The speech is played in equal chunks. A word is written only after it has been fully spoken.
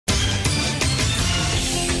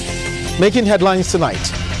Making headlines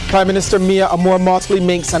tonight, Prime Minister Mia Motley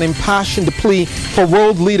makes an impassioned plea for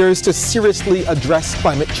world leaders to seriously address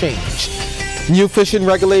climate change. New fishing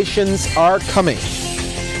regulations are coming.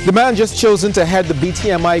 The man just chosen to head the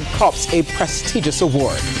BTMI cops a prestigious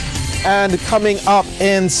award. And coming up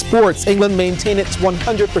in sports, England maintained its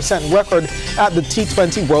 100% record at the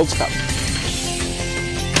T20 World Cup.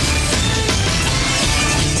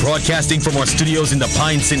 Broadcasting from our studios in the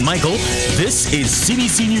Pine St. Michael, this is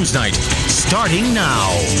CBC NewsNight, starting now.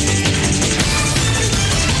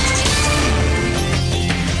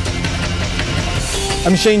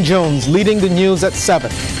 I'm Shane Jones, leading the news at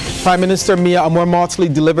 7. Prime Minister Mia Motley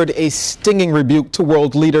delivered a stinging rebuke to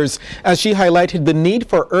world leaders as she highlighted the need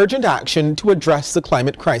for urgent action to address the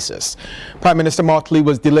climate crisis. Prime Minister Motley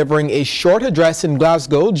was delivering a short address in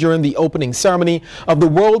Glasgow during the opening ceremony of the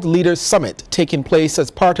World Leaders Summit, taking place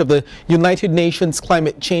as part of the United Nations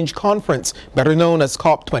Climate Change Conference, better known as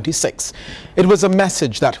COP26. It was a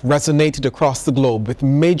message that resonated across the globe, with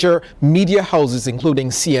major media houses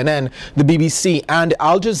including CNN, the BBC and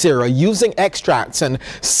Al Jazeera using extracts and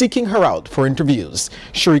seeking her out for interviews.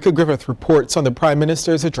 Sharika Griffith reports on the Prime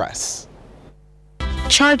Minister's address.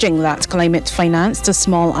 Charging that climate finance to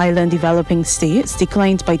small island developing states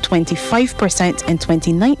declined by 25% in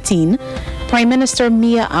 2019, Prime Minister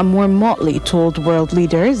Mia Motley told world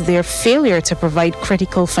leaders their failure to provide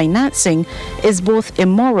critical financing is both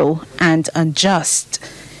immoral and unjust.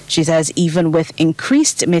 She says even with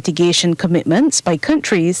increased mitigation commitments by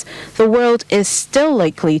countries, the world is still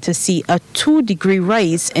likely to see a 2-degree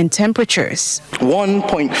rise in temperatures.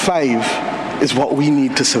 1.5 is what we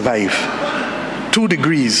need to survive. 2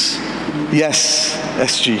 degrees, yes,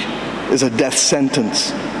 SG, is a death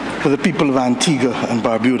sentence for the people of Antigua and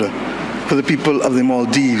Barbuda, for the people of the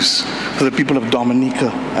Maldives, for the people of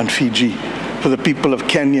Dominica and Fiji, for the people of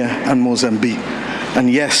Kenya and Mozambique, and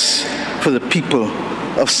yes, for the people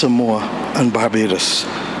of Samoa and Barbados.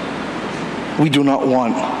 We do not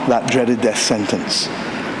want that dreaded death sentence.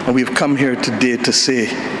 And we've come here today to say,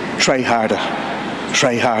 try harder,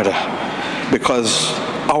 because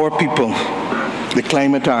our people, the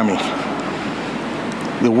climate army,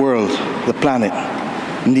 the world, the planet,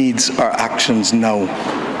 needs our actions now,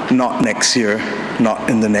 not next year, not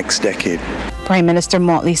in the next decade. Prime Minister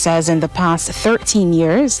Motley says in the past 13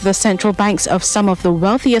 years, the central banks of some of the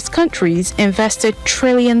wealthiest countries invested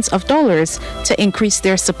trillions of dollars to increase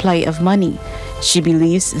their supply of money. She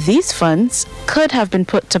believes these funds could have been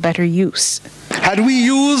put to better use. Had we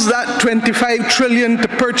used that 25 trillion to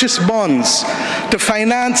purchase bonds, to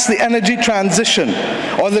finance the energy transition,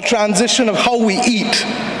 or the transition of how we eat,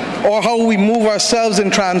 or how we move ourselves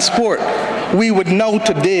in transport, we would now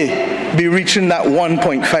today be reaching that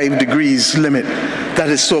 1.5 degrees limit that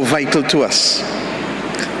is so vital to us.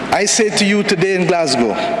 I say to you today in Glasgow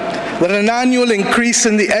that an annual increase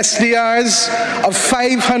in the SDRs of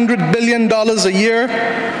 $500 billion a year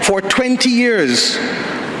for 20 years,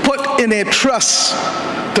 put in a trust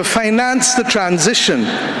to finance the transition,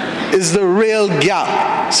 is the real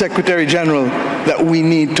gap, Secretary General, that we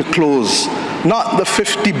need to close, not the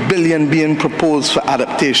 50 billion being proposed for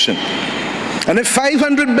adaptation. And if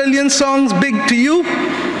 500 billion sounds big to you,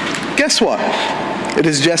 guess what? It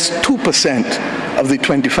is just 2% of the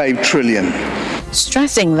 25 trillion.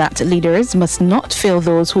 Stressing that leaders must not fail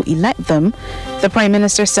those who elect them, the Prime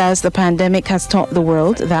Minister says the pandemic has taught the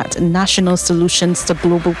world that national solutions to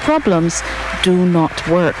global problems do not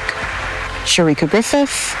work. Sharika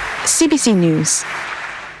Griffith, CBC News.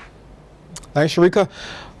 Thanks, Sharika.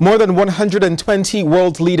 More than 120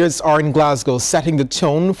 world leaders are in Glasgow, setting the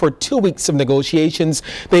tone for 2 weeks of negotiations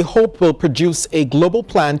they hope will produce a global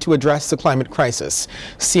plan to address the climate crisis.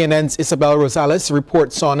 CNN's Isabel Rosales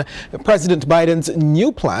reports on President Biden's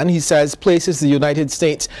new plan. He says places the United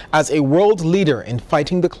States as a world leader in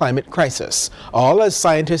fighting the climate crisis, all as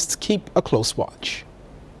scientists keep a close watch.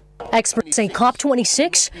 Experts say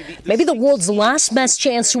COP26 may be the world's last best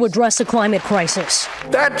chance to address the climate crisis.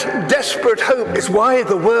 That desperate hope is why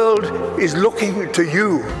the world is looking to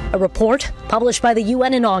you. A report published by the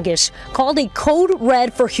UN in August called a Code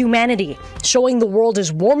Red for Humanity, showing the world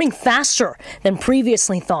is warming faster than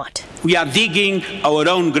previously thought. We are digging our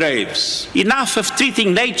own graves. Enough of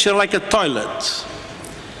treating nature like a toilet.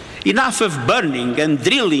 Enough of burning and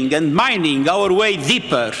drilling and mining our way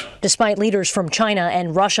deeper. Despite leaders from China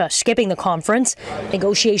and Russia skipping the conference,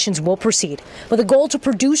 negotiations will proceed with a goal to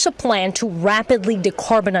produce a plan to rapidly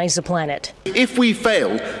decarbonize the planet. If we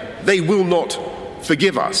fail, they will not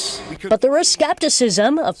forgive us. But there is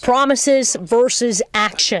skepticism of promises versus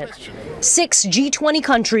action. 6 G20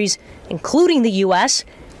 countries, including the U.S.,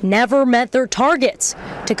 never met their targets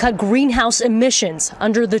to cut greenhouse emissions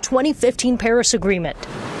under the 2015 Paris Agreement.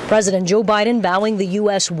 President Joe Biden vowing the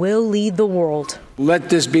U.S. will lead the world. Let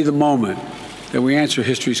this be the moment that we answer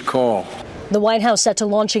history's call. The White House set to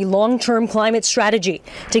launch a long-term climate strategy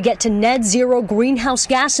to get to net zero greenhouse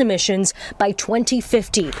gas emissions by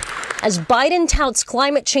 2050. As Biden touts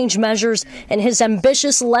climate change measures and his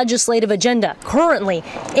ambitious legislative agenda, currently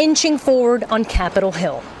inching forward on Capitol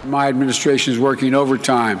Hill. My administration is working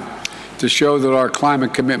overtime to show that our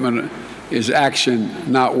climate commitment is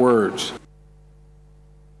action, not words.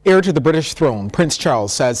 Heir to the British throne, Prince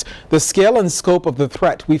Charles says the scale and scope of the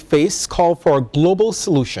threat we face call for a global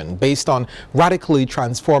solution based on radically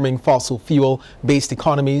transforming fossil fuel-based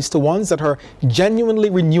economies to ones that are genuinely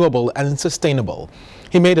renewable and sustainable.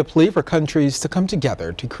 He made a plea for countries to come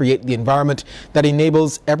together to create the environment that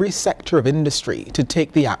enables every sector of industry to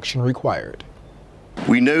take the action required.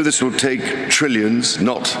 We know this will take trillions,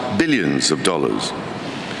 not billions of dollars.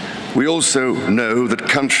 We also know that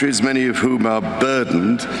countries, many of whom are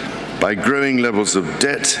burdened by growing levels of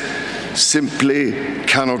debt, simply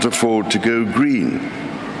cannot afford to go green.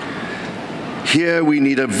 Here we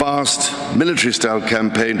need a vast military-style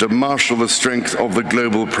campaign to marshal the strength of the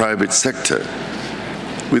global private sector.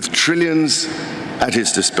 With trillions at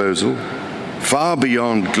its disposal, far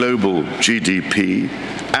beyond global GDP,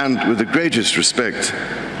 and with the greatest respect,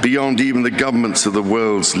 beyond even the governments of the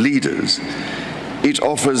world's leaders, it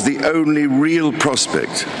offers the only real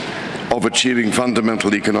prospect of achieving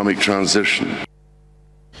fundamental economic transition.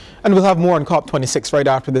 And we'll have more on COP26 right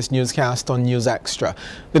after this newscast on News Extra.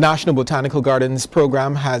 The National Botanical Gardens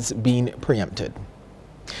program has been preempted.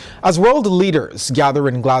 As world leaders gather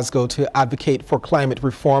in Glasgow to advocate for climate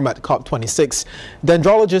reform at COP26,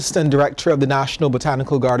 dendrologist and director of the National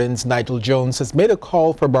Botanical Gardens, Nigel Jones, has made a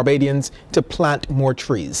call for Barbadians to plant more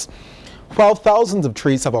trees. While thousands of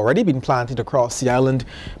trees have already been planted across the island,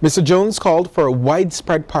 Mr. Jones called for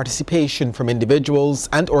widespread participation from individuals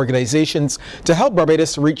and organizations to help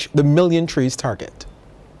Barbados reach the 1 million trees target.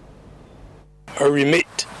 Our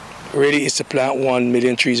remit really is to plant 1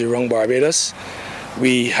 million trees around Barbados.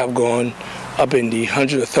 We have gone up in the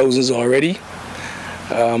hundreds of thousands already.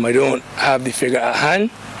 I don't have the figure at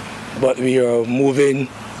hand, but we are moving,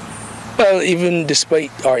 well, even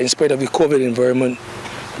despite or in spite of the COVID environment,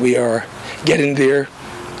 we are getting there,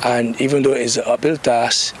 and even though it's an uphill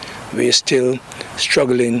task, we are still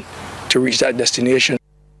struggling to reach that destination.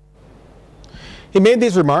 He made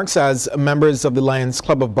these remarks as members of the Lions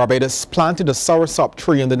Club of Barbados planted a soursop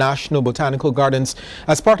tree in the National Botanical Gardens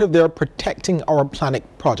as part of their Protecting Our Planet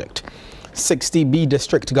project. 60B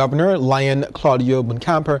District Governor Lion Claudio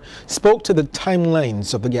Buncamper spoke to the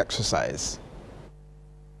timelines of the exercise.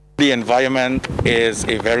 The environment is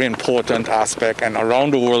a very important aspect, and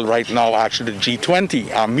around the world right now, actually the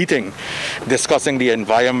G20 are meeting, discussing the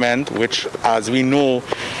environment, which, as we know,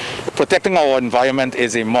 protecting our environment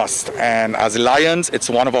is a must. And as Lions, it's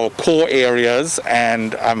one of our core areas,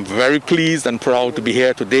 and I'm very pleased and proud to be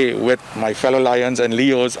here today with my fellow Lions and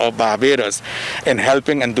Leos of Barbados in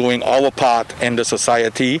helping and doing our part in the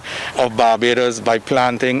society of Barbados by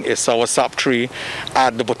planting a soursop tree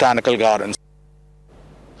at the Botanical Gardens.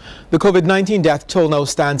 The COVID-19 death toll now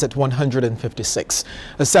stands at 156.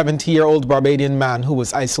 A 70-year-old Barbadian man who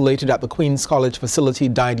was isolated at the Queen's College facility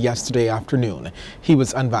died yesterday afternoon. He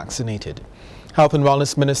was unvaccinated. Health and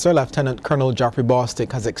Wellness Minister Lieutenant Colonel Geoffrey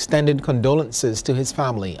Bostic has extended condolences to his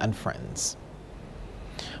family and friends.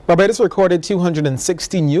 Barbados recorded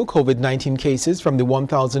 260 new COVID-19 cases from the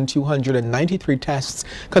 1,293 tests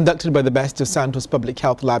conducted by the Best of Santos Public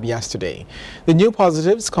Health Lab yesterday. The new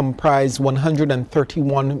positives comprise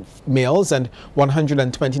 131 males and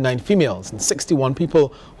 129 females and 61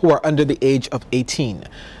 people who are under the age of 18.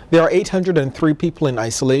 There are 803 people in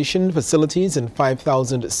isolation facilities and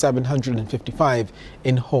 5,755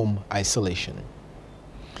 in home isolation.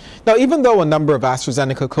 Now, even though a number of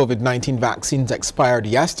AstraZeneca COVID-19 vaccines expired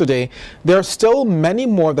yesterday, there are still many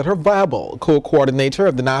more that are viable. Co-coordinator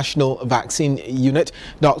of the National Vaccine Unit,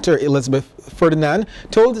 Dr. Elizabeth Ferdinand,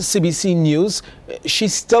 told CBC News she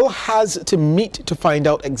still has to meet to find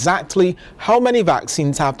out exactly how many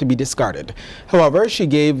vaccines have to be discarded. However, she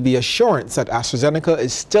gave the assurance that AstraZeneca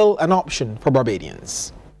is still an option for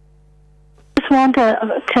Barbadians. I just want to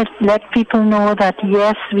let people know that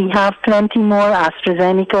yes, we have plenty more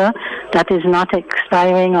AstraZeneca that is not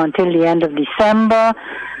expiring until the end of December,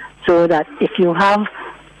 so that if you have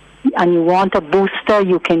and you want a booster,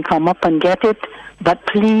 you can come up and get it. But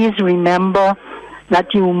please remember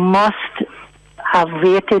that you must have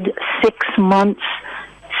waited 6 months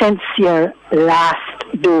since your last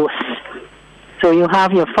dose. So you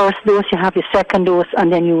have your first dose, you have your second dose,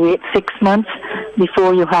 and then you wait 6 months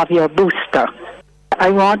before you have your booster. I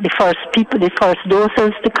want the first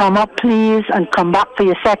doses to come up, please, and come back for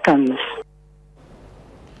your seconds.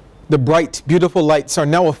 The bright, beautiful lights are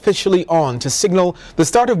now officially on to signal the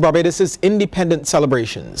start of Barbados' independence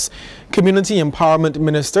celebrations. Community Empowerment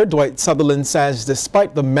Minister Dwight Sutherland says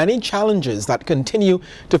despite the many challenges that continue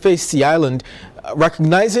to face the island,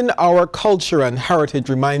 recognizing our culture and heritage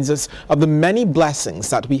reminds us of the many blessings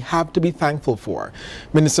that we have to be thankful for.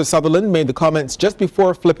 Minister Sutherland made the comments just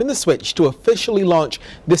before flipping the switch to officially launch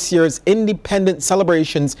this year's independence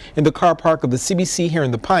celebrations in the car park of the CBC here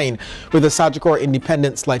in the Pine with the Sagicor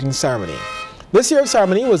Independence Lighting Ceremony. This year's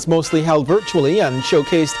ceremony was mostly held virtually and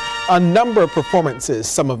showcased a number of performances,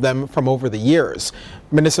 some of them from over the years.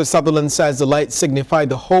 Minister Sutherland says the lights signify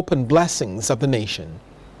the hope and blessings of the nation.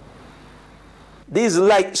 These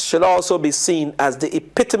lights should also be seen as the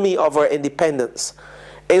epitome of our independence,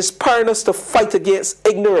 inspiring us to fight against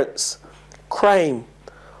ignorance, crime,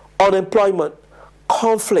 unemployment,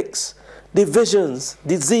 conflicts, divisions,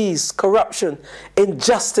 disease, corruption,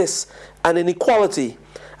 injustice, and inequality,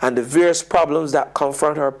 and the various problems that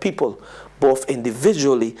confront our people, both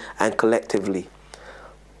individually and collectively.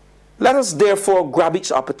 Let us therefore grab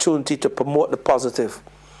each opportunity to promote the positive,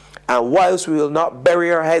 and whilst we will not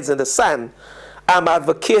bury our heads in the sand, I'm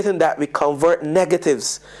advocating that we convert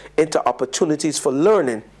negatives into opportunities for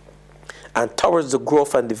learning and towards the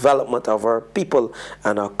growth and development of our people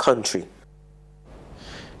and our country.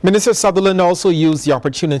 Minister Sutherland also used the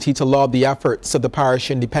opportunity to laud the efforts of the parish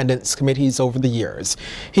independence committees over the years.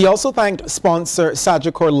 He also thanked sponsor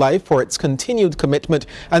Sagicor Life for its continued commitment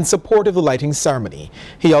and support of the lighting ceremony.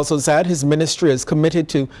 He also said his ministry is committed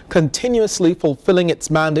to continuously fulfilling its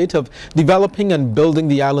mandate of developing and building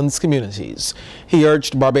the island's communities. He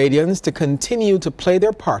urged Barbadians to continue to play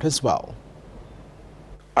their part as well.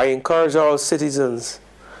 I encourage all citizens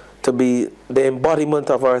to be the embodiment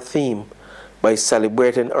of our theme by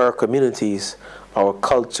celebrating our communities, our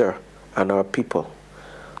culture, and our people.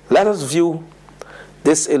 Let us view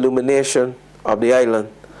this illumination of the island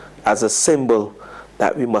as a symbol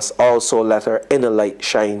that we must also let our inner light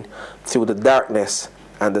shine through the darkness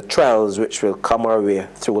and the trials which will come our way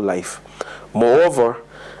through life. Moreover,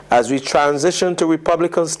 as we transition to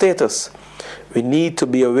Republican status, we need to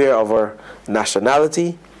be aware of our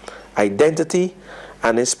nationality, identity,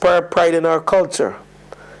 and inspire pride in our culture.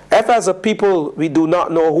 If as a people we do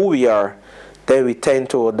not know who we are, then we tend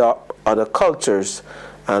to adopt other cultures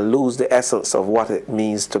and lose the essence of what it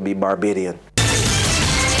means to be Barbadian.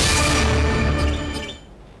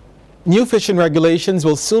 New fishing regulations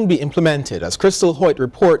will soon be implemented. As Crystal Hoyt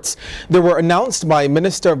reports, they were announced by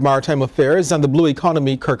Minister of Maritime Affairs and the Blue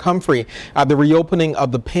Economy, Kirk Humphrey, at the reopening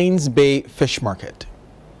of the Paynes Bay Fish Market.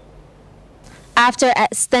 After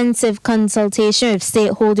extensive consultation with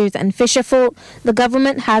stakeholders and fisherfolk, the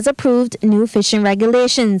government has approved new fishing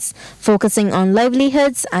regulations, focusing on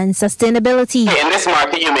livelihoods and sustainability. In this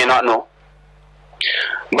market, you may not know,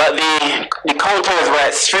 but the counters were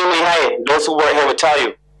extremely high. Those who work here will tell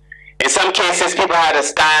you. In some cases, people had to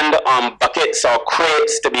stand on buckets or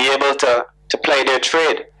crates to be able to play their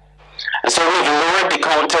trade. And so we've lowered the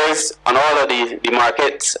counters on all of the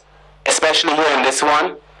markets, especially here in this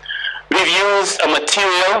one. We've used a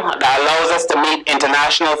material that allows us to meet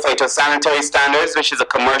international phytosanitary standards, which is a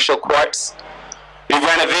commercial quartz. We've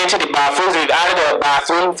renovated the bathrooms. We've added a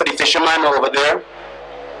bathroom for the fishermen over there.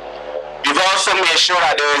 We've also made sure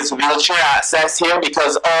that there is wheelchair access here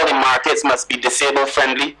because all the markets must be disabled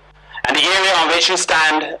friendly. And the area on which you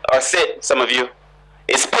stand or sit, some of you,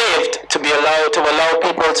 is paved to allow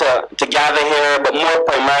people to gather here, but more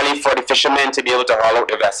primarily for the fishermen to be able to haul out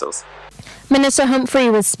their vessels. Minister Humphrey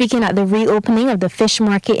was speaking at the reopening of the fish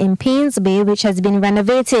market in Paynes Bay, which has been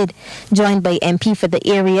renovated. Joined by MP for the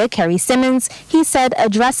area, Kerry Simmons, he said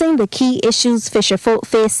addressing the key issues fisherfolk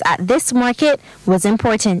face at this market was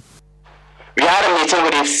important. We had a meeting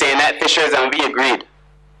with the Seanet fishers and we agreed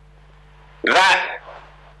that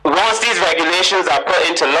once these regulations are put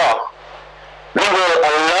into law, we will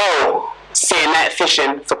allow Seanet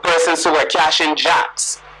fishing for persons who are cashing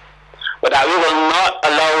jacks, but that we will not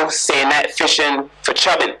allow Seanet fishing for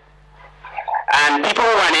chubbing. And people who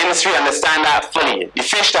are in the industry understand that fully. The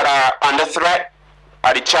fish that are under threat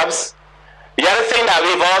are the chubs. The other thing that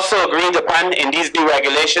we've also agreed upon in these new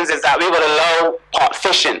regulations is that we will allow pot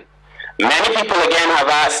fishing. Many people again have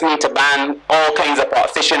asked me to ban all kinds of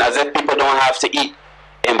pot fishing as if people don't have to eat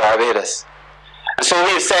in Barbados. And so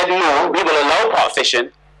we've said no, we will allow pot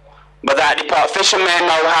fishing, but that the pot fishermen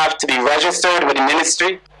now have to be registered with the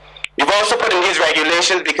ministry. We've also put in these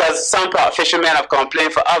regulations because some pot fishermen have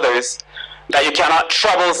complained for others that you cannot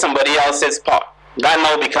trouble somebody else's pot. That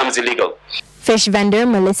now becomes illegal. Fish vendor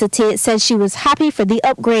Melissa Tate said she was happy for the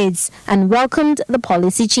upgrades and welcomed the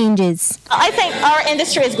policy changes. I think our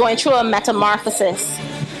industry is going through a metamorphosis.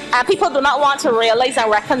 And people do not want to realize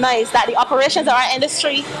and recognize that the operations of our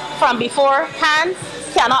industry from beforehand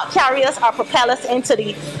cannot carry us or propel us into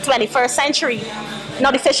the 21st century.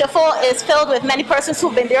 Now the Fisher Folk is filled with many persons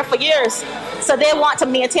who've been there for years, so they want to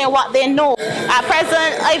maintain what they know. At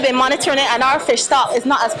present, I've been monitoring it, and our fish stock is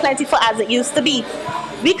not as plentiful as it used to be.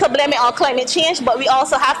 We could blame it on climate change, but we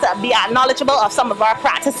also have to be knowledgeable of some of our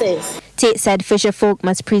practices. Tate said Fisher Folk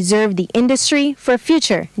must preserve the industry for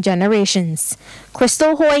future generations.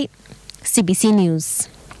 Crystal Hoyt, CBC News.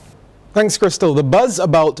 Thanks, Crystal. The buzz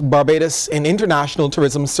about Barbados in international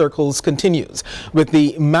tourism circles continues, with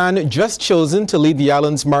the man just chosen to lead the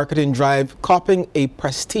island's marketing drive copping a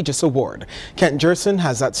prestigious award. Kent Jerson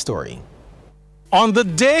has that story. On the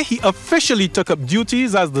day he officially took up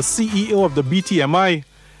duties as the CEO of the BTMI,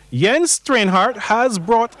 Jens Strenhart has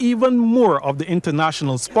brought even more of the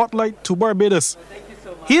international spotlight to Barbados.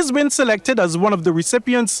 He's been selected as one of the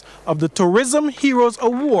recipients of the Tourism Heroes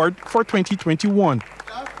Award for 2021.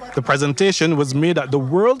 The presentation was made at the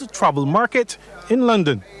World Travel Market in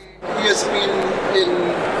London. He has been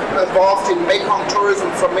involved in Mekong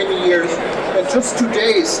tourism for many years, and just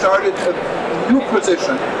today started a new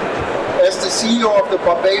position as the CEO of the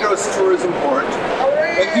Barbados Tourism Board.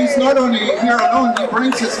 And he's not only here alone, he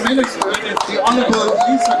brings his minister, the Honorable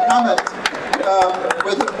Lisa Comment,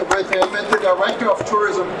 with him, and the Director of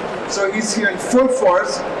Tourism. So he's here in full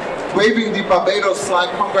force, waving the Barbados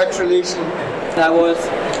flag. Congratulations. I was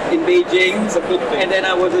in Beijing, and then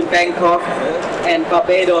I was in Bangkok, and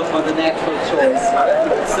Barbados was the natural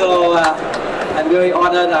choice. So I'm very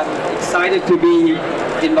honored, I'm excited to be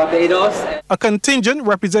in Barbados. A contingent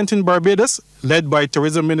representing Barbados, led by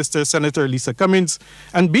Tourism Minister Senator Lisa Cummins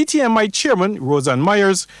and BTMI Chairman Roseanne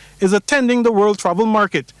Myers, is attending the World Travel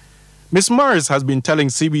Market. Ms. Myers has been telling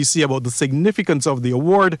CBC about the significance of the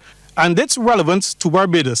award and its relevance to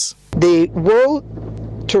Barbados. The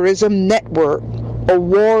World Tourism Network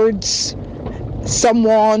awards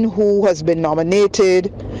someone who has been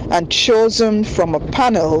nominated and chosen from a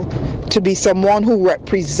panel to be someone who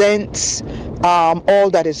represents all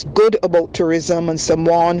that is good about tourism, and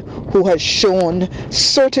someone who has shown,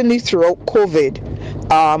 certainly throughout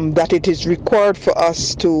COVID, that it is required for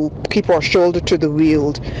us to keep our shoulder to the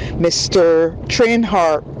wheel. Mr.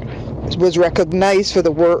 Strenhart was recognized for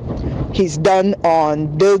the work he's done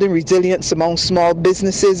on building resilience among small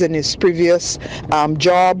businesses in his previous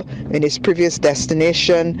job, in his previous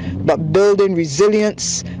destination, but building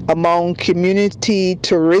resilience among community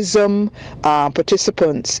tourism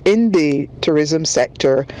participants in the tourism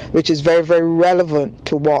sector, which is very, very relevant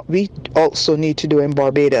to what we also need to do in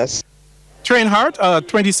Barbados. Strenhart, a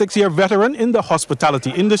 26-year veteran in the hospitality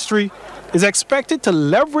industry, is expected to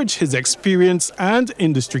leverage his experience and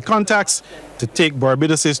industry contacts to take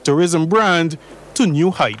Barbados' tourism brand to new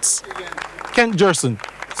heights. Kent Jerson,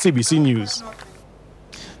 CBC News.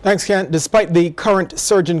 Thanks, Kent. Despite the current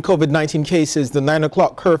surge in COVID-19 cases, the 9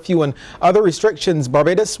 o'clock curfew and other restrictions,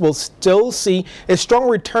 Barbados will still see a strong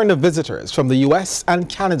return of visitors from the U.S. and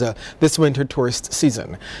Canada this winter tourist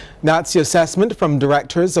season. That's the assessment from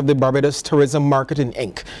directors of the Barbados Tourism Marketing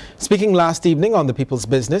Inc. Speaking last evening on The People's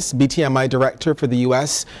Business, BTMI Director for the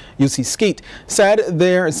U.S., UC Skeet, said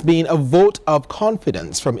there's been a vote of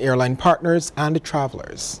confidence from airline partners and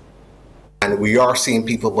travelers. And we are seeing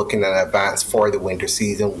people looking in advance for the winter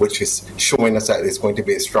season, which is showing us that it's going to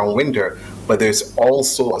be a strong winter. But there's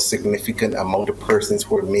also a significant amount of persons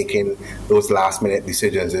who are making those last-minute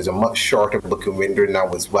decisions. There's a much shorter looking winter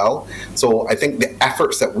now as well. So I think the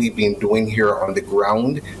efforts that we've been doing here on the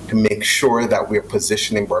ground to make sure that we're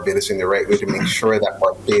positioning Barbados in the right way, to make sure that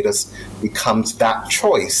Barbados becomes that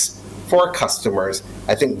choice for customers,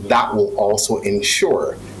 I think that will also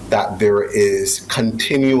ensure that there is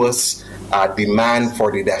continuous demand for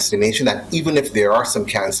the destination, that even if there are some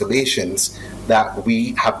cancellations, that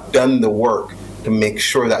we have done the work to make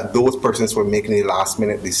sure that those persons who are making the last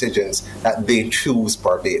minute decisions, that they choose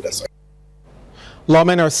Barbados.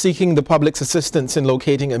 Lawmen are seeking the public's assistance in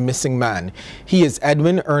locating a missing man. He is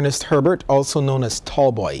Edwin Ernest Herbert, also known as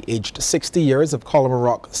Tallboy, aged 60 years, of Column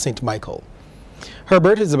Rock, St. Michael.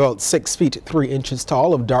 Herbert is about 6 feet 3 inches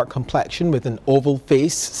tall, of dark complexion, with an oval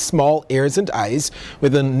face, small ears and eyes,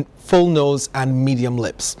 with a full nose and medium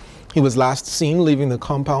lips. He was last seen leaving the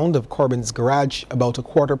compound of Corbyn's garage about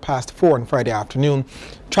 4:15 on Friday afternoon,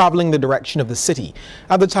 traveling the direction of the city.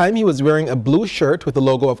 At the time, he was wearing a blue shirt with the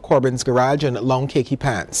logo of Corbyn's garage and long khaki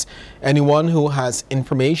pants. Anyone who has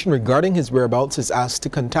information regarding his whereabouts is asked to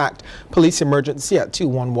contact Police Emergency at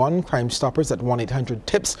 211, Crime Stoppers at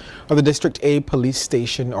 1-800-TIPS, or the District A Police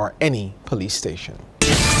Station or any police station.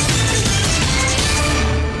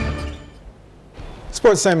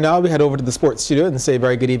 Sports time now. We head over to the sports studio and say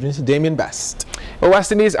very good evening to Damien Best. Well,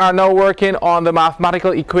 West Indies are now working on the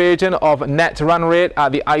mathematical equation of net run rate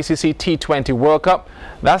at the ICC T20 World Cup.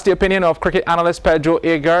 That's the opinion of cricket analyst Pedro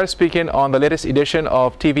Agar speaking on the latest edition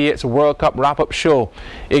of TV8's World Cup wrap-up show.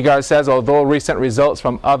 Agar says although recent results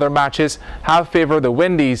from other matches have favored the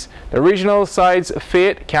Windies, the regional side's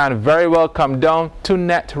fate can very well come down to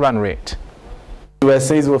net run rate.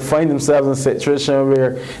 West Indies will find themselves in a situation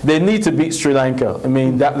where they need to beat Sri Lanka. I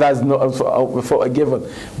mean, that's not without a given.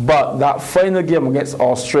 But that final game against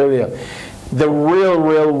Australia, the real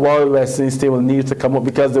world West Indies team will need to come up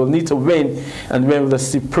because they will need to win and win with a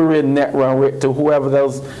superior net run rate to whoever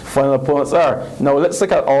those final opponents are. Now let's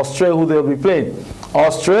look at Australia, who they'll be playing.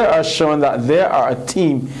 Australia are showing that they are a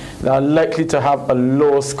team that are likely to have a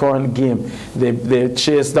low scoring game. They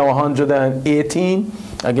chased down 118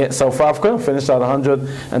 against South Africa, finished at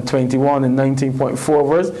 121 in 19.4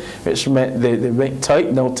 overs, which meant they went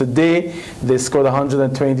tight. Now today they scored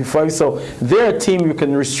 125, so they're a team you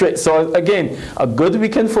can restrict. So again, a good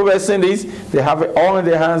weekend for West Indies. They have it all in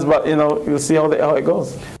their hands, but you know, you'll see how it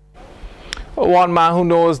goes. One man who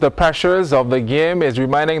knows the pressures of the game is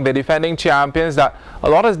reminding the defending champions that a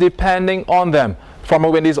lot is depending on them.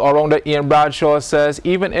 Former Windies all-rounder Ian Bradshaw says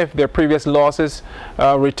even if their previous losses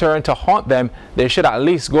return to haunt them, they should at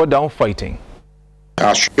least go down fighting.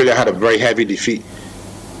 Australia had a very heavy defeat.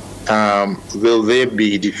 Will they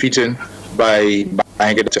be defeated by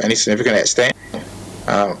Bangladesh to any significant extent?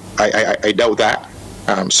 I doubt that.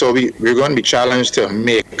 So we're going to be challenged to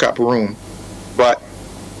make up room, but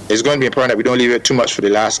it's going to be important that we don't leave it too much for the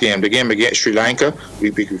last game. The game against Sri Lanka,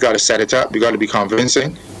 we've got to set it up. We've got to be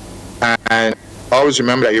convincing. And always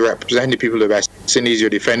remember that you represent the people of the West Indies, you're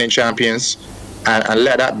defending champions, and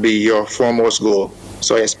let that be your foremost goal.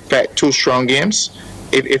 So I expect 2 strong games.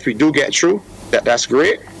 If we do get through, that's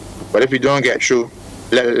great. But if we don't get through,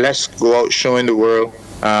 let's go out showing the world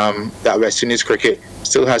that West Indies cricket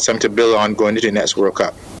still has something to build on going into the next World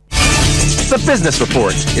Cup. The Business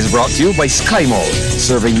Report is brought to you by Sky Mall,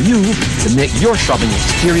 serving you to make your shopping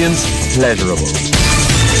experience pleasurable.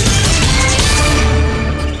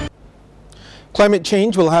 Climate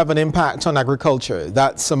change will have an impact on agriculture.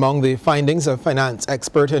 That's among the findings of finance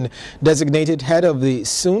expert and designated head of the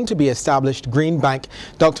soon-to-be-established Green Bank,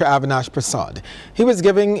 Dr. Avinash Prasad. He was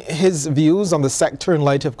giving his views on the sector in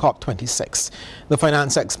light of COP26. The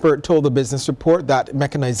finance expert told the Business Report that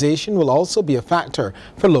mechanization will also be a factor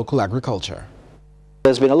for local agriculture.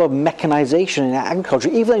 There's been a lot of mechanization in agriculture,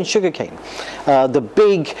 even in sugarcane. The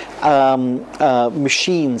big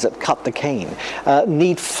machines that cut the cane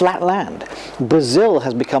need flat land. Brazil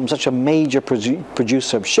has become such a major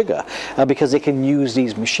producer of sugar because they can use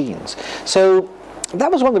these machines. So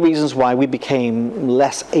that was one of the reasons why we became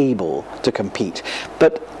less able to compete.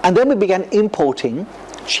 And then we began importing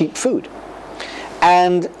cheap food.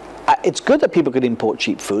 And it's good that people could import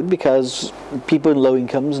cheap food because people in low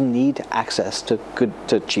incomes need access to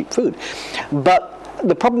cheap food. But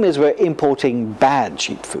the problem is we're importing bad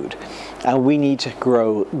cheap food, and we need to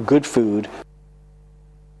grow good food.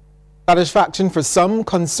 Satisfaction for some,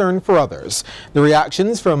 concern for others. The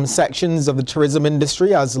reactions from sections of the tourism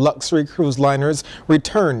industry as luxury cruise liners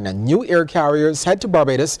return and new air carriers head to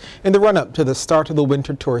Barbados in the run-up to the start of the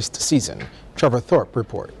winter tourist season. Trevor Thorpe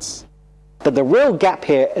reports. But the real gap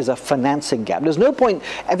here is a financing gap. There's no point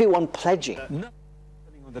everyone pledging.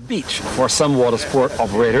 On the beach for some water sport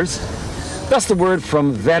operators. That's the word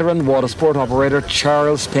from veteran water sport operator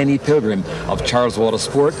Charles Penny Pilgrim of Charles Water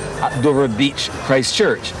Sport at Dover Beach,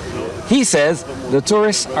 Christchurch. He says the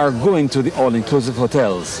tourists are going to the all-inclusive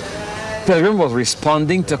hotels. Pilgrim was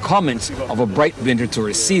responding to comments of a bright winter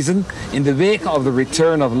tourist season in the wake of the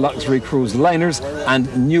return of luxury cruise liners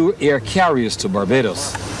and new air carriers to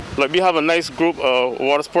Barbados. Like we have a nice group,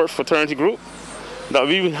 water sports fraternity group, that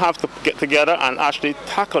we will have to get together and actually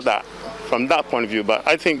tackle that from that point of view. But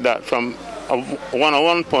I think that from a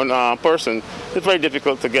one-on-one person, it's very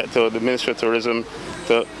difficult to get to the Ministry of Tourism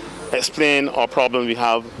to explain our problem we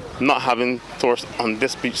have not having tourists on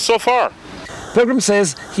this beach so far. Pilgrim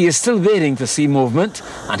says he is still waiting to see movement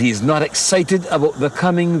and he is not excited about the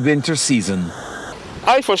coming winter season.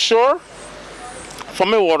 I, for sure,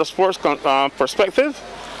 from a water sports perspective,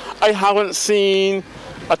 I haven't seen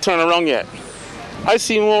a turnaround yet. I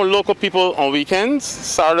see more local people on weekends,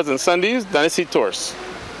 Saturdays and Sundays, than I see tourists.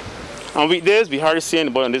 On weekdays, we hardly see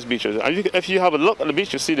anybody on these beaches. If you have a look at the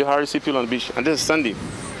beach, you see the hardly see people on the beach, and this is Sunday.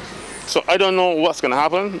 So I don't know what's going to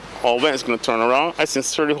happen or when it's going to turn around. I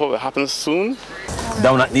sincerely hope it happens soon.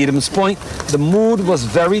 Down at Needham's Point, the mood was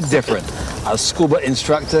very different, as scuba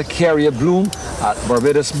instructor Carrier Bloom at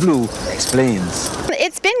Barbados Blue explains.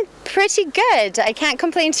 It's been pretty good. I can't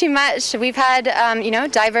complain too much. We've had,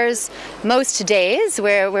 divers most days.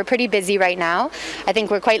 We're pretty busy right now. I think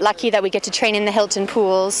we're quite lucky that we get to train in the Hilton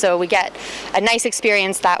pool, so we get a nice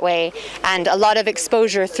experience that way, and a lot of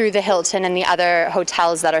exposure through the Hilton and the other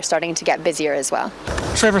hotels that are starting to get busier as well.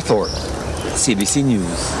 Trevor Thorpe, CBC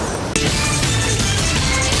News.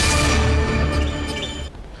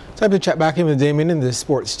 Time to check back in with Damien in the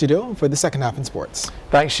sports studio for the second half in sports.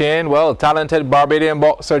 Thanks, Shane. Well, talented Barbadian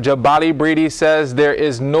boxer Jabali Brady says there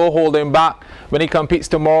is no holding back when he competes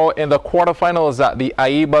tomorrow in the quarterfinals at the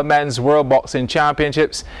AIBA Men's World Boxing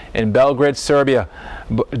Championships in Belgrade, Serbia.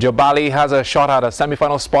 Jabali has a shot at a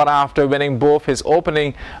semi-final spot after winning both his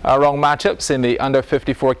opening round matchups in the under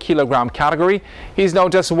 54 kilogram category. He's now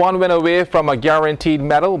just one win away from a guaranteed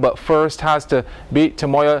medal, but first has to beat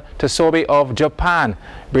Tomoya Tsobe of Japan.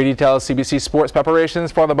 Brady tells CBC Sports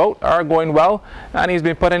preparations for the bout are going well, and he's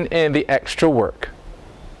been putting in the extra work.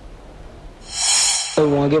 I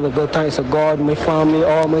want to give a good thanks to God, my family,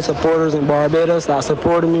 all my supporters in Barbados that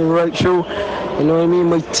supported me right through. You know what I mean?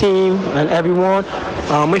 My team and everyone.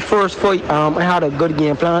 My first fight, I had a good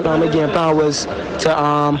game plan. My game plan was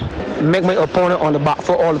to make my opponent on the back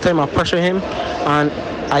foot all the time. I pressure him, and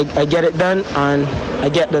I get it done, and I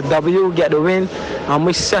get the W, get the win.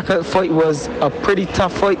 My second fight was a pretty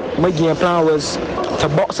tough fight. My game plan was to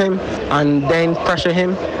box him and then pressure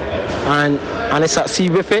him, and I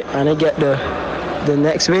succeed with it, and I get the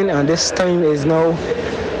next win. And this time is now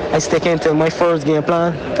I stick into my first game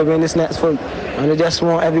plan to win this next fight. And I just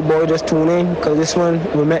want everybody just tune in, because this one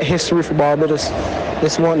will make history for Barbados.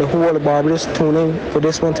 This one, the whole of Barbados, tune in for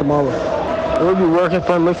this one tomorrow. We'll be working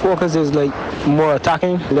for my focus is like more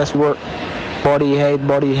attacking. Let's work body, head, you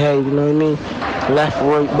know what I mean? Left,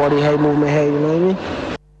 right, body, head, movement, head, you know what I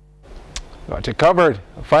mean? Got you covered.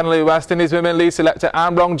 Finally, West Indies Women League selector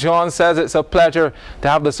Anne Brown-John says it's a pleasure to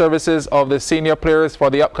have the services of the senior players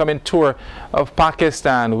for the upcoming tour of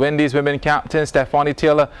Pakistan. Windies women captain Stephanie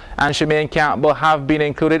Taylor and Shemaine Campbell have been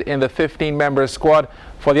included in the 15-member squad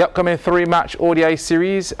for the upcoming 3-match ODI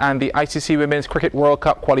series and the ICC Women's Cricket World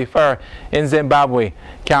Cup qualifier in Zimbabwe.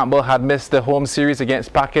 Campbell had missed the home series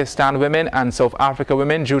against Pakistan women and South Africa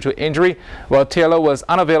women due to injury, while Taylor was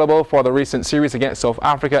unavailable for the recent series against South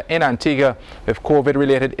Africa in Antigua with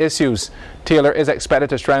COVID-related issues. Taylor is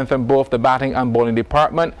expected to strengthen both the batting and bowling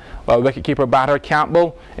department, while wicketkeeper batter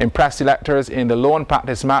Campbell impressed selectors in the lone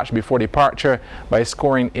practice match before departure by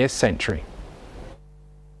scoring a century.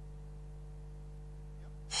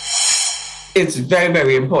 It's very,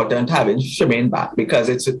 very important having Shemaine back, because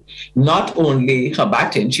it's not only her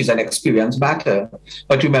batting, she's an experienced batter,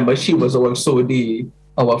 but remember she was also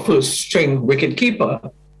our first string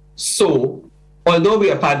wicketkeeper. So although we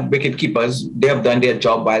have had wicketkeepers, they have done their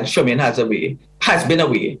job while Shemaine has been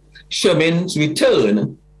away. Sherman's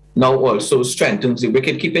return now also strengthens the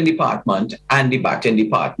wicket-keeping department and the batting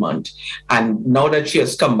department. And now that she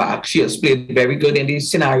has come back, she has played very good in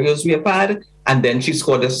these scenarios we have had, and then she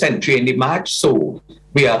scored a century in the match. So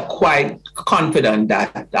we are quite confident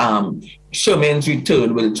that Sherman's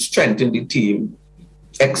return will strengthen the team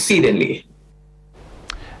exceedingly.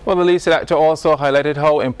 Well, the lead selector also highlighted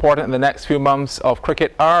how important the next few months of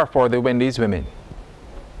cricket are for the Windies women.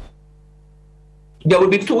 There will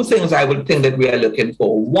be two things I would think that we are looking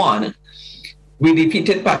for. One, we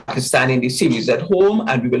defeated Pakistan in the series at home,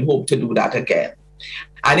 and we will hope to do that again.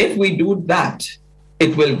 And if we do that,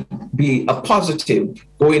 it will be a positive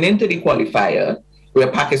going into the qualifier,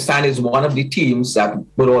 where Pakistan is one of the teams that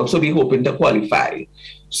will also be hoping to qualify.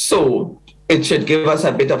 So it should give us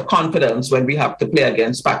a bit of confidence when we have to play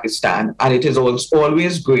against Pakistan. And it is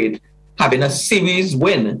always great having a series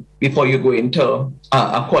win before you go into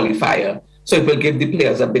a qualifier. So it will give the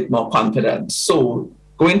players a bit more confidence. So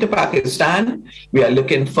going to Pakistan, we are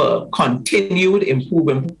looking for continued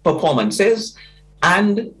improving performances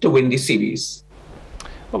and to win the series.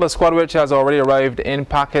 Well, the squad which has already arrived in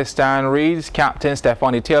Pakistan reads Captain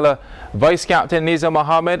Stephanie Taylor, Vice Captain Niza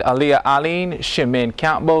Mohammed, Aliyah Aline, Shemaine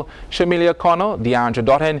Campbell, Shamilia Connell, Deandra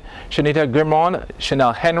Dottin, Shanita Grimond,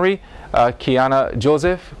 Chanel Henry, Kiana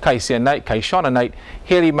Joseph, Kaishana Knight,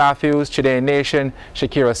 Haley Matthews, Chide Nation,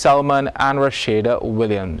 Shakira Selman, and Rashida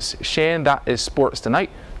Williams. Shane, that is sports tonight.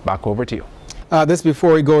 Back over to you. This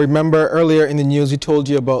before we go, remember earlier in the news we told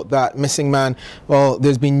you about that missing man. Well,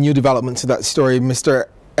 there's been new developments to that story. Mr.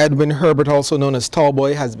 Edwin Herbert, also known as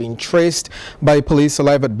Tallboy, has been traced by police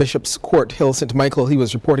alive at Bishop's Court Hill, St. Michael. He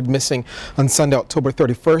was reported missing on Sunday, October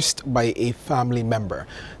 31st by a family member.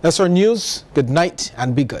 That's our news. Good night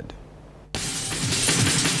and be good.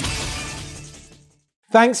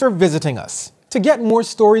 Thanks for visiting us. To get more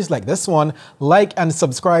stories like this one, like and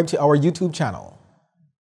subscribe to our YouTube channel.